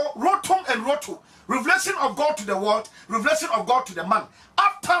 So, Rotum and Rotu. Revelation of God to the world, revelation of God to the man.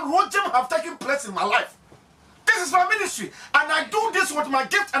 After Rotum have taken place in my life, this is my ministry, and I do this with my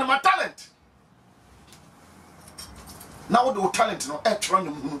gift and my talent. Now the talent, you know,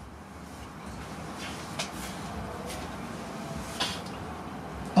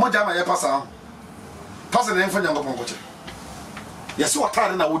 Mojama Yapasa, Pastor the infant young woman. Yes, what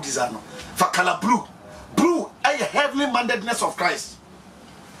talent I would design for color blue, blue, a heavenly mindedness of Christ.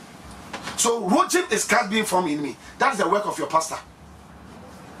 So, Rotum is Christ being formed in me. That's the work of your pastor.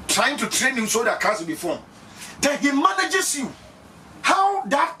 Trying to train you so that Christ will be formed. Then he manages you. How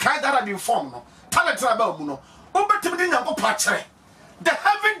that Christ that has been formed, the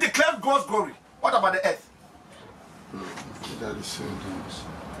heaven declares God's glory. What about the earth? That is so nice.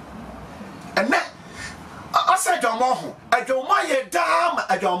 And then, I said,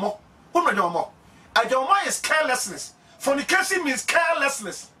 Adoma is carelessness. Fornication means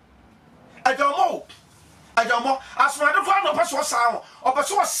carelessness. Ajomo, as for the one of us was sound, or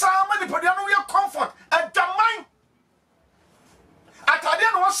pursue some anybody comfort at the mind. At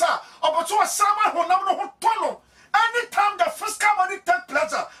Adian was or pursue someone who never tunnel. Anytime the physical money takes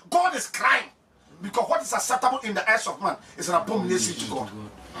pleasure, God is crying. Because what is acceptable in the eyes of man is an abomination to God.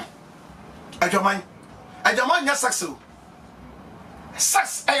 Ajamai, yes, sex.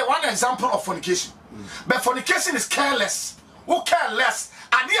 Sex is one example of fornication. But fornication is careless. Who care less?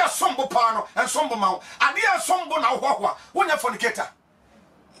 And here sombo pano and sombo mount. And here sombo na wahwa. When you fornicator.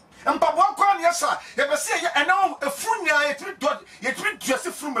 And Papa Kwan, yes, sir. You ever say, and now a frunia, you treat just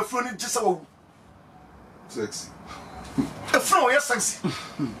a from a fruit just so Sexy. a fruit, yes, sexy.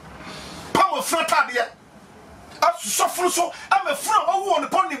 Power fratadia. Up to suffer so. I'm a fruit on the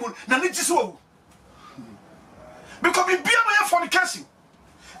pony moon. Nanity so. Because we be a fornication.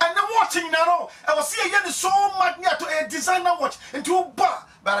 And I'm watching now. I was seeing you so much near to a designer watch into a bar,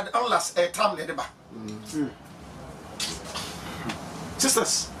 but unless a time lady bar.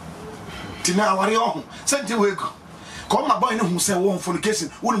 Sisters, Tina, what are you? Send you away. Come my boy who say one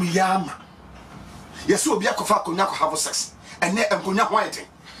fornication, wouldn't be yam. Yes, will be a coffee, could not have sex, and yet I'm going to whiting.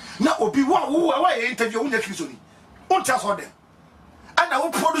 Now, will be one who away interview with the won't tell her them. And I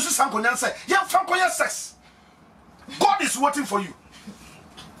will produce some and say, yeah, Franco, your sex. God is waiting for you.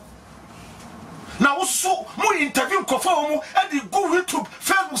 Now so more interview conform and the go YouTube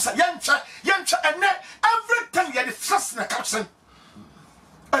Facebook yancha and everything you the first na caption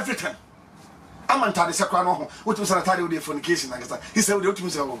everything I'm on the second no what was that with the fornication like that he said we to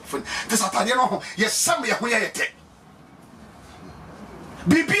say this atade no yes some ya ho ya yete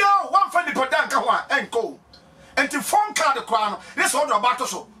bibia one fan the podanka ho enko and the phone card the crown this all about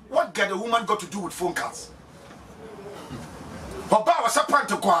so what get the woman got to do with phone cards Oba was a point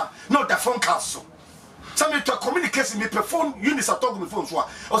to go no the phone cards so some to communicate me per phone units are talking phone so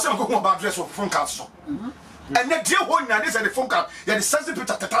or some go about address of phone cards so and the dear one this is the phone card you the sensitive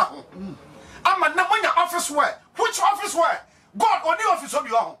to tata ho am na when your office where which office where God only office of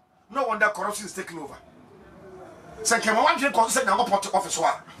your no wonder corruption is taking over say can one drink concern na port office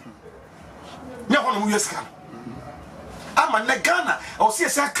wa nya hono mu yeska am na Ghana or see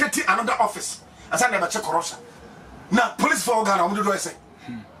say create another office as I never check corruption now police for Ghana we do say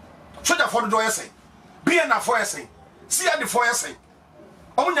soldier for do say BNA for say CID for say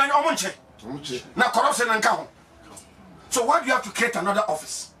omunche na corruption and ho so why do you have to create another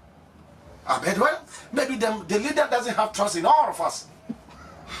office I bet well maybe the leader doesn't have trust in all of us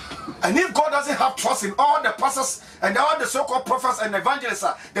and if God doesn't have trust in all the pastors and all the so-called prophets and evangelists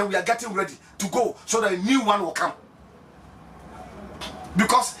then we are getting ready to go so that a new one will come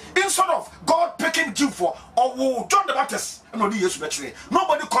because instead of God picking Jew for or John the Baptist nobody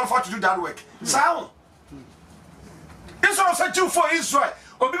qualified to do that work sound instead of say Jew for Israel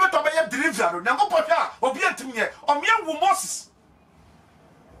obi beto be deliver no nyankopon hwa obi antim ye omia wu Moses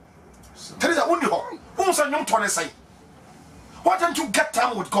Teresa uni ho unsa nyom to ne sai why don't you get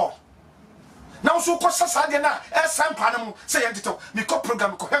time with God now so ko sasa de na e sampa no say entito me ko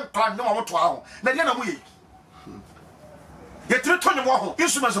program ko hen plan no mo to aho na de na mu ye ye tire to nyom ho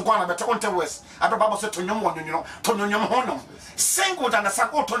instruments ko na beto on west adoba bo say to nyom wo nyom to nyom ho no sing with understand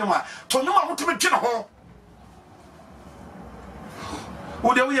o to nyom a mo to me dwene ho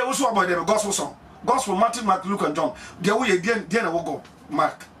wo de we ye wo so about the gospel song gospel Matthew, Mark, Luke and John de we ye de na wo go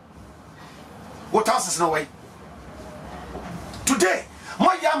Mark what else is no way today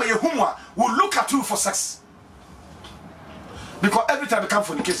my yama yehumwa will look at you for sex because every time they come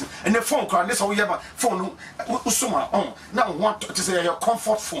fornication and the phone call this how we have phone usuma on now want to say your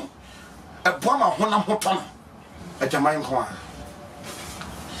comfort phone a bomber honam hoton a Jamaican kwa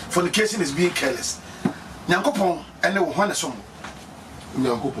fornication is being careless nyankopon ene wo hwane som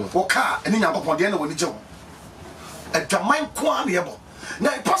nyankopon wo ka ene nyankopon de ene woni je wo a Jamaican kwa ne yebo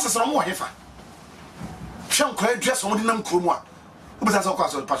na process no mo hefa hwem kwa dress wo de nam kromu a But so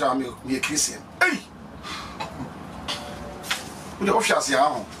pastor me a Christian. Hey. With the officials here.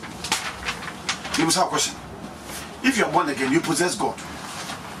 You must have a question. If you are born again, you possess God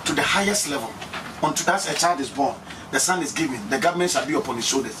to the highest level. Unto that a child is born, the son is given, the government shall be upon his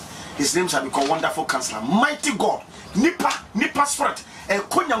shoulders. His name shall be called Wonderful Counselor, Mighty God, Nipa Spirit. E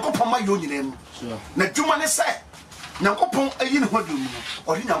ko nyankopon ma yo nyinem. Na dwuma ne se. Nyankopon ayi ne ho dum.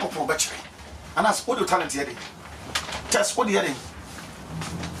 Odi nyankopon ba kire. Anas what do talent here dey? Test what here dey?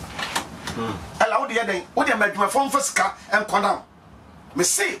 Allow the other what you make my phone for ska and condemn. Me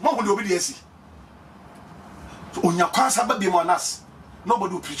say, what will you be the on your cancer baby monas?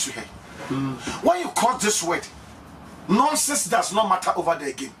 Nobody will preach to her. When you call this word, nonsense does not matter over there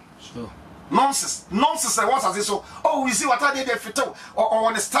again. Sure. Nonsense. Nonsense. What has it so? Oh, we see what I did there fit or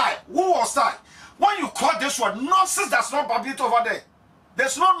on the style. Who was style? When you call this word, nonsense does not babble over there.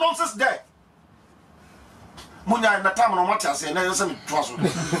 There's no nonsense there. When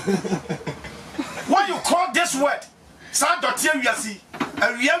you call this word, there's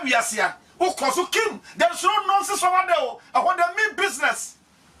no nonsense over there. I want to mean business.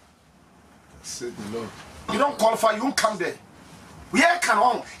 You don't qualify, you won't come there. We can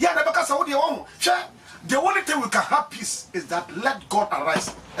on. Yeah, because of your own. The only thing we can have peace is that let God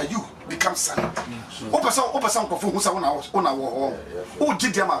arise and you become silent.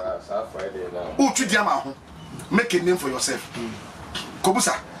 Make a name for yourself.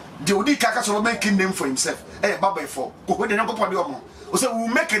 Kobusa, the Odi Kaka will make a name for himself. Eh, Baba for. We will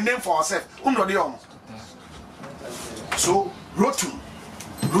make a name for ourselves. So, Rotu,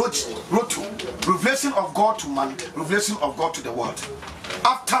 revelation of God to man, revelation of God to the world.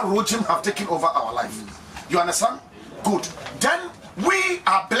 After Rojim have taken over our life. You understand? Good. Then we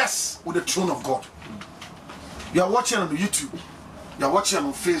are blessed with the throne of God. You are watching on YouTube. You are watching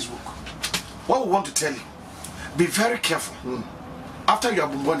on Facebook. What we want to tell you, be very careful. After you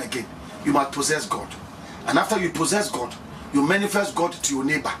have been born again, you must possess God. And after you possess God, you manifest God to your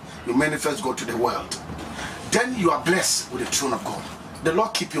neighbor. You manifest God to the world. Then you are blessed with the throne of God. The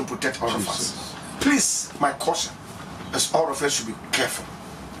Lord keep you and protect all of us. Please, my caution is all of us should be careful.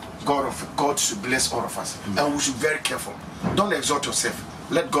 God should bless all of us. And we should be very careful. Don't exalt yourself.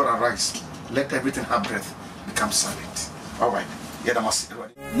 Let God arise. Let everything have breath become silent. All right. Yeah, that must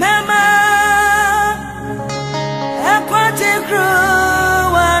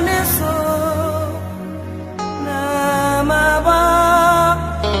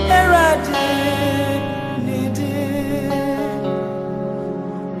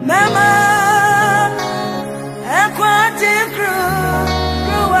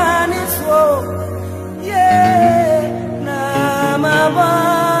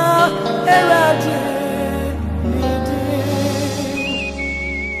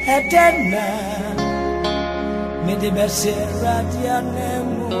Eterna, me de bersera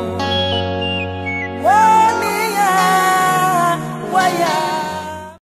dianemu. Wamia, waya.